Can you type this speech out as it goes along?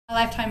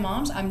Hi Lifetime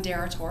Moms, I'm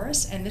Dara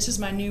Torres, and this is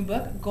my new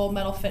book, Gold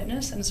Medal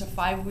Fitness, and it's a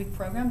 5-week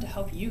program to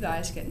help you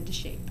guys get into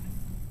shape.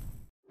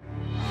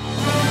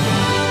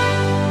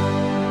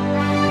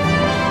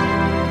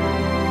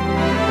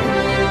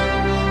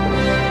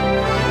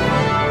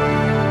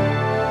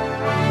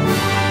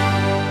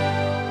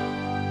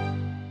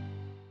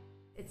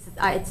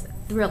 It's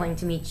thrilling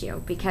to meet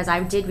you because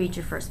I did read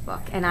your first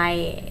book and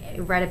I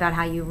read about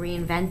how you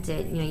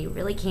reinvented. You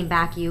really came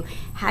back. You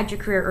had your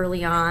career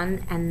early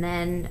on and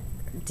then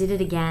did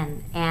it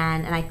again,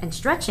 and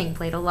stretching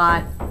played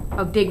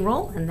a big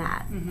role in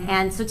that. Mm-hmm.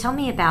 And so tell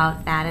me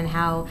about that and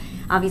how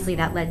obviously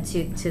that led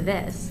to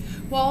this.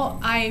 Well,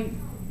 I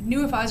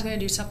knew if I was going to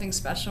do something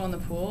special in the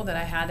pool that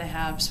I had to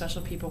have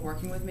special people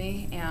working with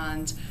me,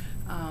 and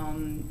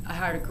I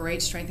hired a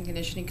great strength and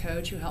conditioning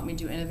coach who helped me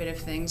do innovative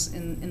things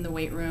in the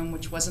weight room,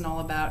 which wasn't all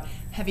about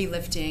heavy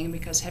lifting,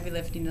 because heavy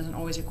lifting doesn't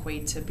always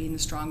equate to being the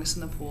strongest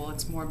in the pool.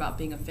 It's more about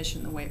being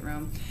efficient in the weight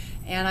room.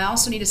 And I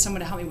also needed someone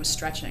to help me with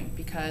stretching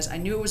because I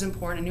knew it was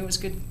important. I knew it was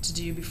good to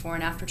do before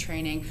and after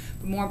training,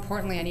 but more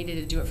importantly, I needed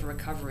to do it for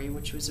recovery,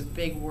 which was a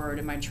big word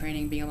in my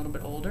training, being a little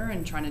bit older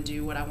and trying to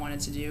do what I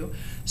wanted to do.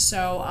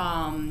 So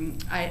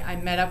I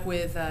met up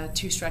with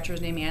two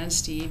stretchers named Ann and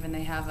Steve, and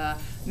they have a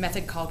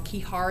method called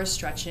Kihara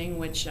stretching,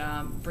 which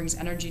brings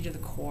energy to the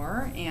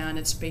core, and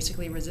it's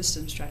basically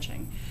resistance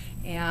stretching.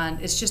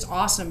 And it's just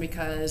awesome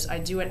because I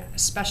do it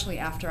especially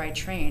after I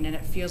train, and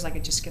it feels like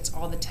it just gets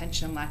all the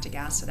tension and lactic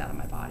acid out of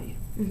my body.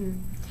 Mm-hmm.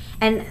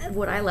 And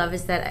what I love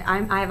is that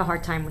I have a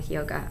hard time with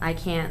yoga. I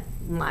can't,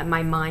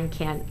 my mind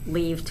can't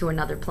leave to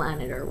another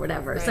planet or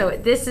whatever. Right. So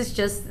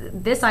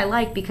this I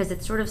like because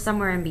it's sort of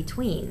somewhere in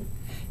between.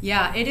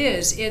 Yeah, it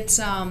is. It's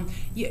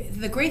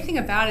the great thing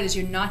about it is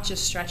you're not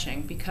just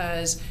stretching,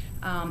 because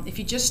if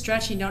you just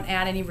stretch and you don't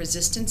add any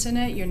resistance in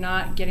it, you're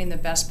not getting the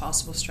best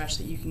possible stretch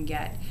that you can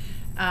get.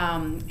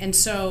 And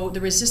so the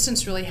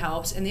resistance really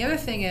helps. And the other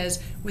thing is,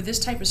 with this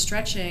type of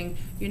stretching,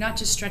 you're not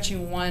just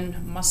stretching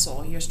one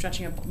muscle, you're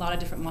stretching a lot of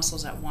different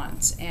muscles at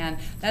once. And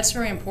that's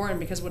very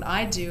important because what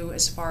I do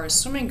as far as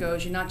swimming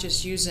goes, you're not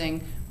just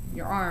using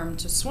your arm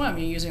to swim,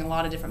 you're using a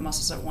lot of different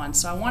muscles at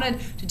once. So I wanted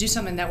to do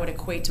something that would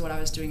equate to what I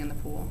was doing in the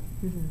pool.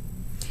 Mm-hmm.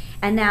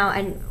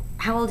 And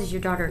how old is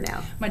your daughter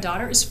now? My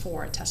daughter is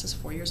 4. Tessa's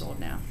 4 years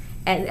old now.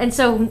 And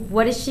so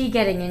what is she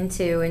getting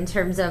into in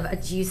terms of,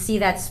 do you see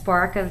that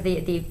spark of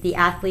the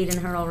athlete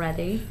in her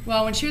already?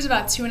 Well, when she was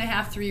about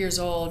 2.5, 3 years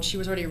old, she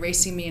was already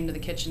racing me into the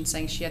kitchen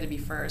saying she had to be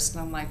first.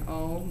 And I'm like,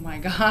 oh my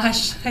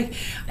gosh. I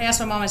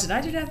asked my mom, I said, did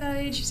I do that at that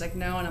age? She's like,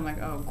 no. And I'm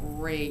like, oh,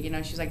 great.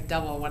 She's like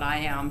double what I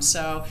am.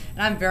 So,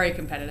 and I'm very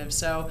competitive.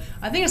 So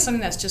I think it's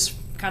something that's just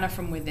kind of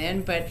from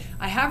within, but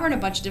I have her in a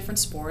bunch of different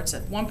sports.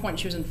 At one point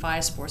she was in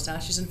 5 sports, now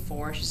she's in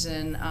 4. She's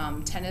in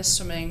tennis,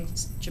 swimming,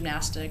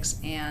 gymnastics,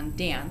 and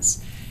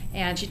dance.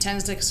 And she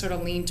tends to sort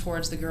of lean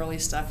towards the girly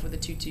stuff with the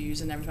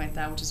tutus and everything like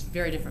that, which is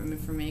very different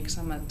for me because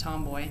I'm a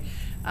tomboy.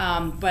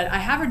 But I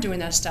have her doing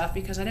that stuff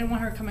because I didn't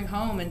want her coming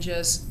home and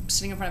just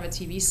sitting in front of a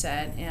TV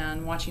set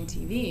and watching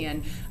TV.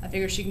 And I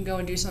figured she can go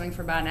and do something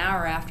for about an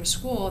hour after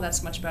school.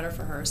 That's much better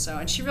for her. So,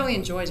 and she really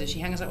enjoys it. She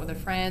hangs out with her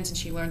friends and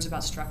she learns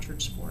about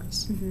structured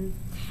sports. Mm-hmm.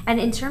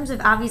 And in terms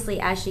of, obviously,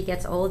 as she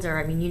gets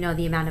older,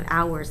 the amount of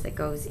hours that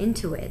goes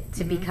into it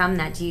to become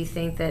that. Do you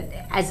think that,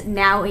 as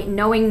now,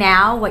 knowing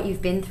now what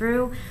you've been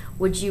through,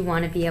 would you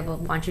want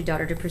your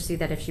daughter to pursue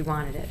that if she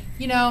wanted it?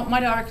 My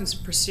daughter can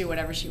pursue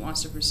whatever she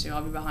wants to pursue.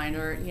 I'll be behind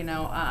her.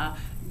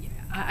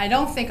 I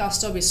don't think I'll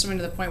still be swimming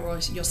to the point where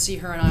you'll see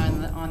her and I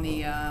on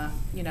the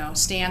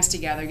stands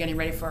together getting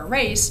ready for a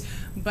race.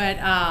 But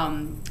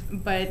I'll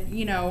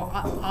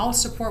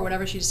support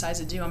whatever she decides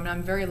to do.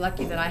 I'm very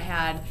lucky that I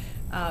had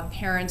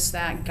parents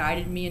that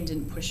guided me and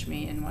didn't push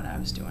me in what I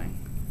was doing.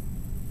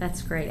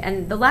 That's great.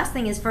 And the last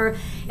thing is,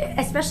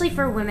 especially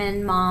for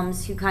women,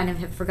 moms who kind of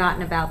have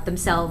forgotten about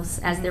themselves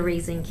as they're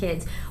raising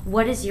kids,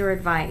 what is your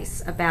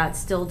advice about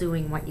still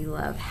doing what you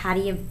love? How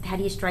do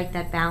you strike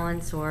that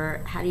balance,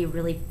 or how do you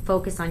really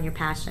focus on your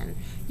passion?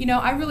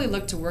 I really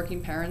look to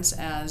working parents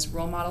as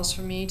role models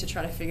for me to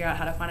try to figure out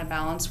how to find a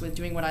balance with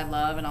doing what I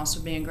love and also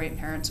being a great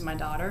parent to my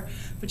daughter.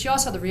 But you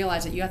also have to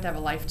realize that you have to have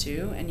a life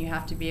too, and you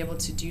have to be able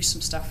to do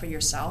some stuff for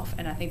yourself,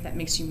 and I think that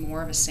makes you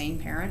more of a sane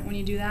parent when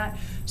you do that.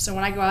 So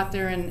when I go out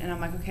there and I'm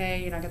like,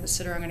 okay, I got the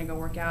sitter, I'm going to go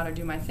work out or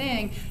do my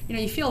thing,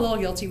 you feel a little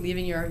guilty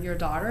leaving your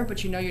daughter,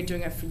 but you're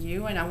doing it for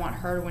you, and I want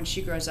her, when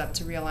she grows up,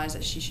 to realize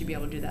that she should be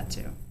able to do that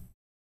too.